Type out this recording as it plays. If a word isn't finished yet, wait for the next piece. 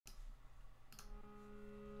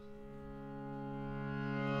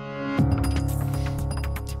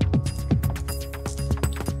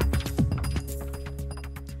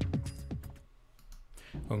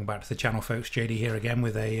back to the channel, folks. JD here again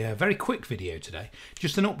with a very quick video today.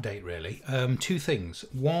 Just an update really. Two things.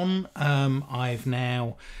 One, I've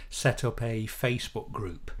now set up a Facebook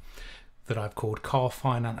group that I've called Car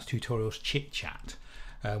Finance Tutorials Chit Chat,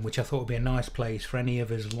 which I thought would be a nice place for any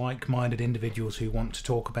of us like-minded individuals who want to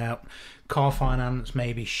talk about car finance,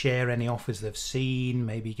 maybe share any offers they've seen,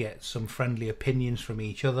 maybe get some friendly opinions from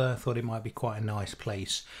each other. I thought it might be quite a nice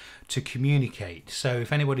place to communicate. So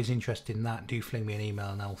if anybody's interested in that, do fling me an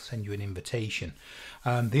email and I'll send you an invitation.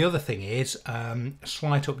 The other thing is a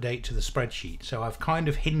slight update to the spreadsheet. So I've kind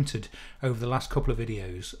of hinted over the last couple of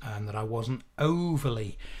videos that I wasn't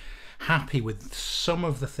overly happy with some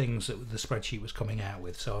of the things that the spreadsheet was coming out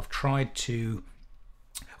with. So I've tried to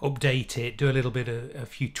update it, do a little bit of a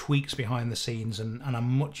few tweaks behind the scenes, and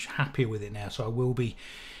I'm much happier with it now. So I will be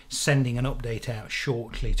sending an update out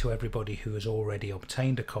shortly to everybody who has already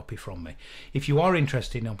obtained a copy from me. If you are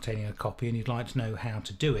interested in obtaining a copy and you'd like to know how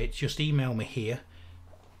to do it, just email me here.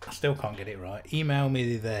 I still can't get it right. Email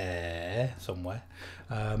me there somewhere,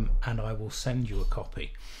 and I will send you a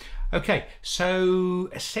copy. Okay, so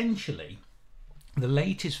essentially the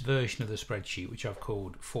latest version of the spreadsheet, which I've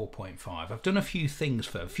called 4.5, I've done a few things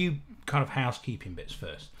for a few kind of housekeeping bits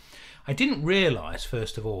first. I didn't realise,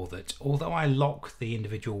 first of all, that although I locked the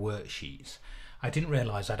individual worksheets, I didn't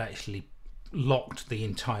realise I'd actually locked the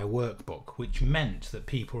entire workbook, which meant that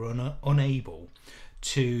people were unable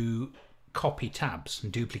to copy tabs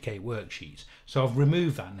and duplicate worksheets. So I've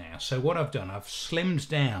removed that now. So what I've done, I've slimmed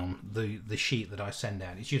down the sheet that I send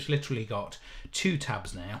out. It's just literally got 2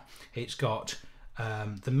 tabs now. It's got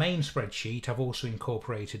the main spreadsheet. I've also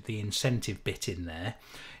incorporated the incentive bit in there.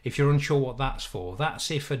 If you're unsure what that's for,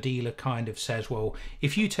 that's if a dealer kind of says, well,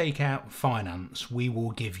 if you take out finance, we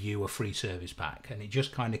will give you a free service pack. And it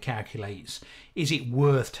just kind of calculates, is it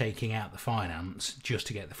worth taking out the finance just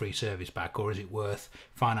to get the free service pack, or is it worth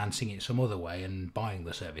financing it some other way and buying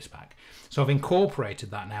the service pack? So I've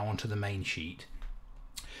incorporated that now onto the main sheet.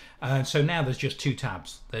 So now there's just 2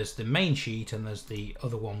 tabs. There's the main sheet and there's the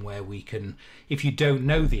other one where we can, if you don't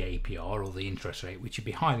know the APR or the interest rate, which would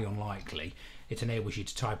be highly unlikely, it enables you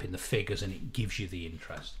to type in the figures and it gives you the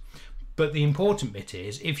interest. But the important bit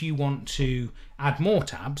is, if you want to add more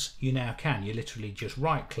tabs, you now can. You literally just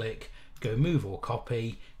right click, go move or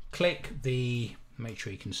copy, click the, make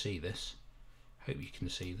sure you can see this. Hope you can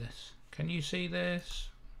see this. Can you see this?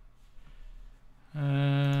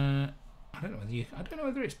 I don't know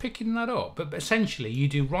whether it's picking that up, but essentially you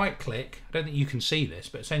do right click. I don't think you can see this,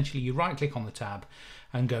 but essentially you right click on the tab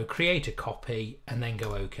and go create a copy and then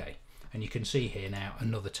go OK. And you can see here now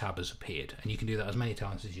another tab has appeared, and you can do that as many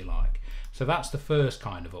times as you like. So that's the first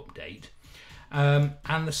kind of update.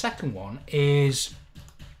 And the second one is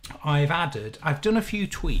I've done a few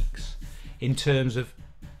tweaks in terms of,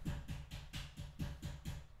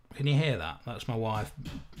 can you hear that? That's my wife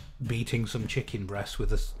beating some chicken breast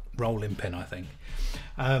with a rolling pin, I think.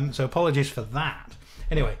 So apologies for that.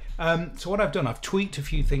 Anyway, so what I've done, I've tweaked a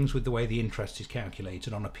few things with the way the interest is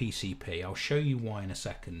calculated on a PCP. I'll show you why in a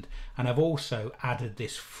second. And I've also added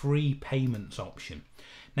this free payments option.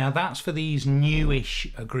 Now that's for these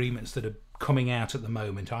newish agreements that are coming out at the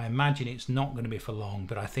moment. I imagine it's not going to be for long,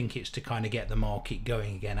 but I think it's to kind of get the market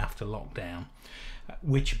going again after lockdown,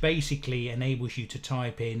 which basically enables you to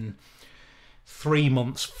type in 3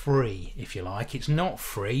 months free, if you like. It's not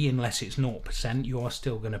free unless it's 0%. You are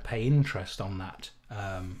still going to pay interest on that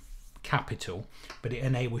capital, but it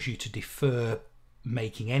enables you to defer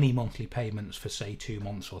making any monthly payments for, say, 2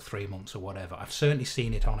 months or 3 months or whatever. I've certainly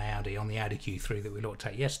seen it on Audi, on the Audi Q3 that we looked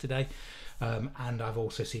at yesterday, and I've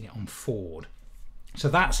also seen it on Ford. So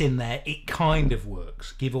that's in there. It kind of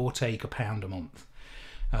works, give or take £1 a month.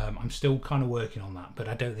 I'm still kind of working on that, but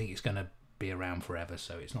I don't think it's going to be around forever,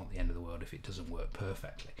 so it's not the end of the world if it doesn't work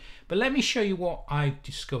perfectly. But let me show you what I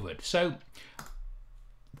discovered. So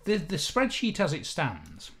the spreadsheet as it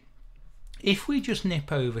stands, if we just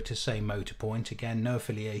nip over to, say, Motorpoint, again, no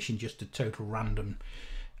affiliation, just a total random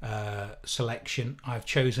selection. I've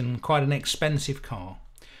chosen quite an expensive car.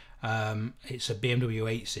 It's a BMW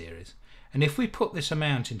 8 Series, and if we put this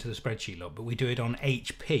amount into the spreadsheet, look, but we do it on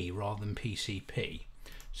HP rather than PCP,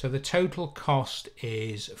 so the total cost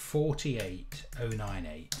is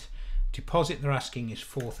 48,098. Deposit they're asking is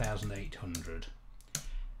 4,800.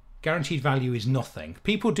 Guaranteed value is nothing.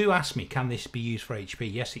 People do ask me, can this be used for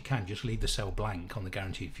HP? Yes, it can. Just leave the cell blank on the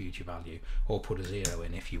guaranteed future value, or put a 0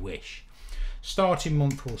 in if you wish. Starting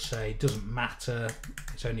month will say, doesn't matter.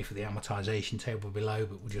 It's only for the amortization table below,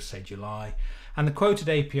 but we'll just say July. And the quoted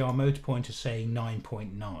APR Motorpoint is saying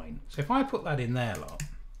 9.9. So if I put that in there, lot,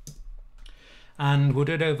 and we'll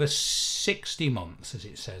do it over 60 months, as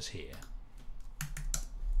it says here.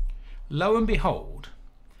 lo and behold,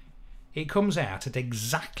 it comes out at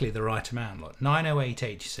exactly the right amount. Look,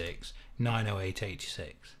 908.86,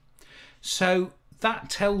 908.86. So that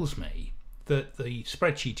tells me that the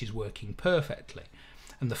spreadsheet is working perfectly.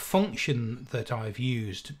 And the function that I've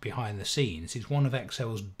used behind the scenes is one of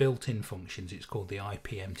Excel's built-in functions. It's called the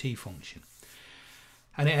IPMT function.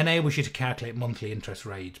 And it enables you to calculate monthly interest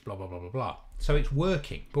rates, blah, blah, blah, blah, blah. So it's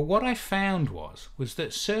working. But what I found was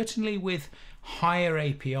that certainly with higher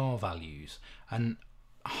APR values and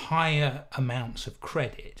higher amounts of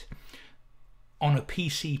credit, on a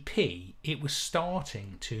PCP, it was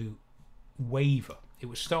starting to waver. It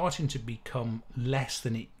was starting to become less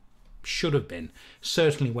than it should have been,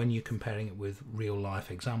 certainly when you're comparing it with real life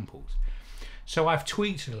examples. So I've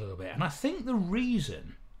tweaked it a little bit, and I think the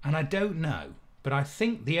reason, and I don't know, but I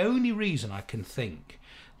think the only reason I can think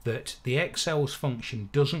that the Excel's function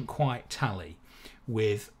doesn't quite tally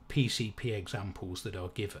with PCP examples that are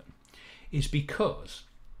given is because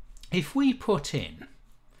if we put in,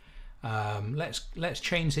 let's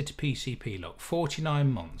change it to PCP, look,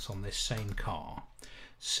 49 months on this same car.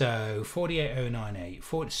 So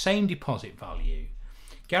 48,098, same deposit value.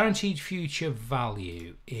 Guaranteed future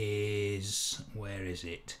value is, where is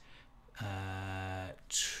it?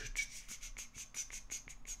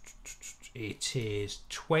 It is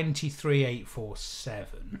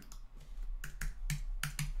 23,847.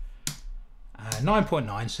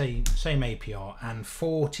 9.9, same APR, and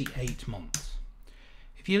 48 months.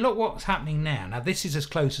 If you look what's happening now this is as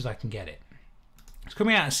close as I can get it. It's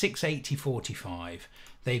coming out at 680.45.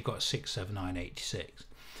 They've got 679.86.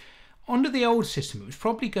 Under the old system, it was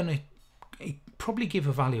probably going to give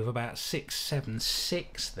a value of about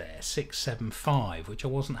 676 there, 675, which I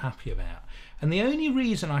wasn't happy about. And the only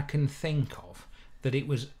reason I can think of that it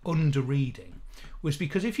was under reading was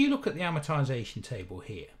because if you look at the amortization table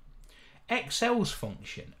here, Excel's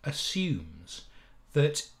function assumes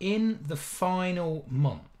that in the final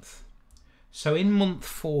month, so in month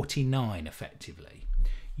 49 effectively,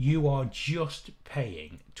 you are just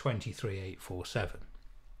paying 23,847,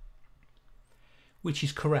 which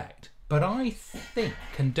is correct. But I think,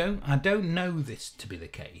 and I don't know this to be the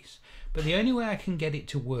case, but the only way I can get it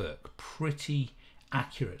to work pretty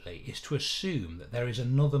accurately is to assume that there is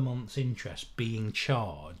another month's interest being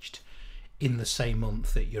charged in the same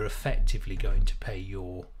month that you're effectively going to pay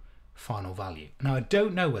your final value. Now, I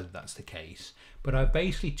don't know whether that's the case, but I've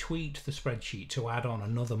basically tweaked the spreadsheet to add on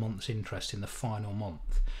another month's interest in the final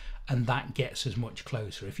month, and that gets us much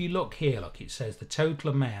closer. If you look here, look, it says the total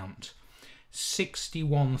amount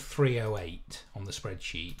 61,308 on the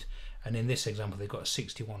spreadsheet, and in this example they've got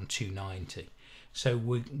 61,290. So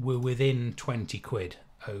we're within 20 quid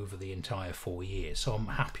over the entire 4 years, so I'm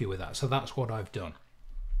happy with that. So that's what I've done.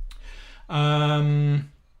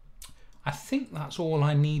 I think that's all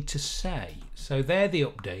I need to say. So they're the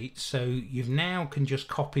updates. So you now can just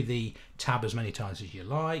copy the tab as many times as you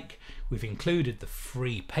like. We've included the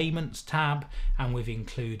free payments tab, and we've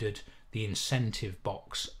included the incentive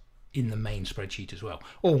box in the main spreadsheet as well.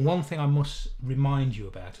 Oh, one thing I must remind you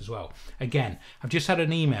about as well. Again, I've just had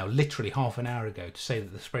an email literally half an hour ago to say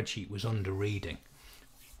that the spreadsheet was under reading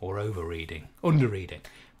or over reading, under reading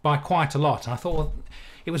by quite a lot. And I thought, well,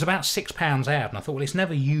 it was about £6 out, and I thought, well, it's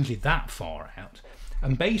never usually that far out.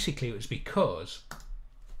 And basically it was because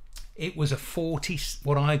it was a 40,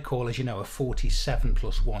 what I call, as you know, a 47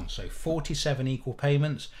 plus 1. So 47 equal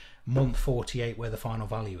payments, month 48 where the final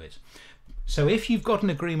value is. So if you've got an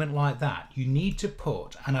agreement like that, you need to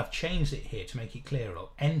put, and I've changed it here to make it clearer,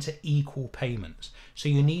 enter equal payments. So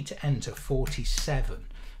you need to enter 47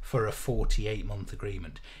 for a 48-month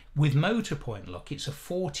agreement. With Motorpoint, look, it's a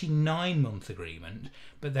 49-month agreement,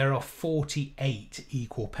 but there are 48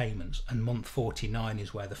 equal payments, and month 49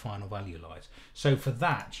 is where the final value lies. So for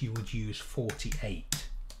that, you would use 48.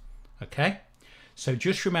 Okay? So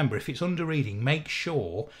just remember, if it's under reading, make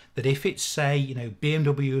sure that if it's, say, you know,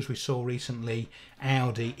 BMW, as we saw recently,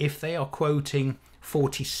 Audi, if they are quoting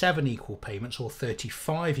 47 equal payments or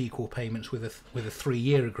 35 equal payments with a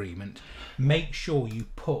 3-year agreement, make sure you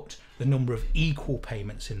put the number of equal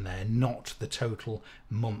payments in there, not the total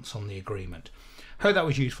months on the agreement. Hope that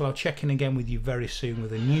was useful. I'll check in again with you very soon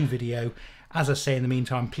with a new video. As I say, in the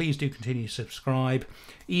meantime, please do continue to subscribe.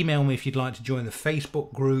 Email me if you'd like to join the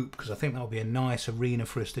Facebook group, because I think that'll be a nice arena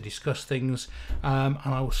for us to discuss things. And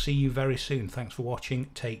I will see you very soon. Thanks for watching.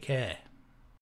 Take care.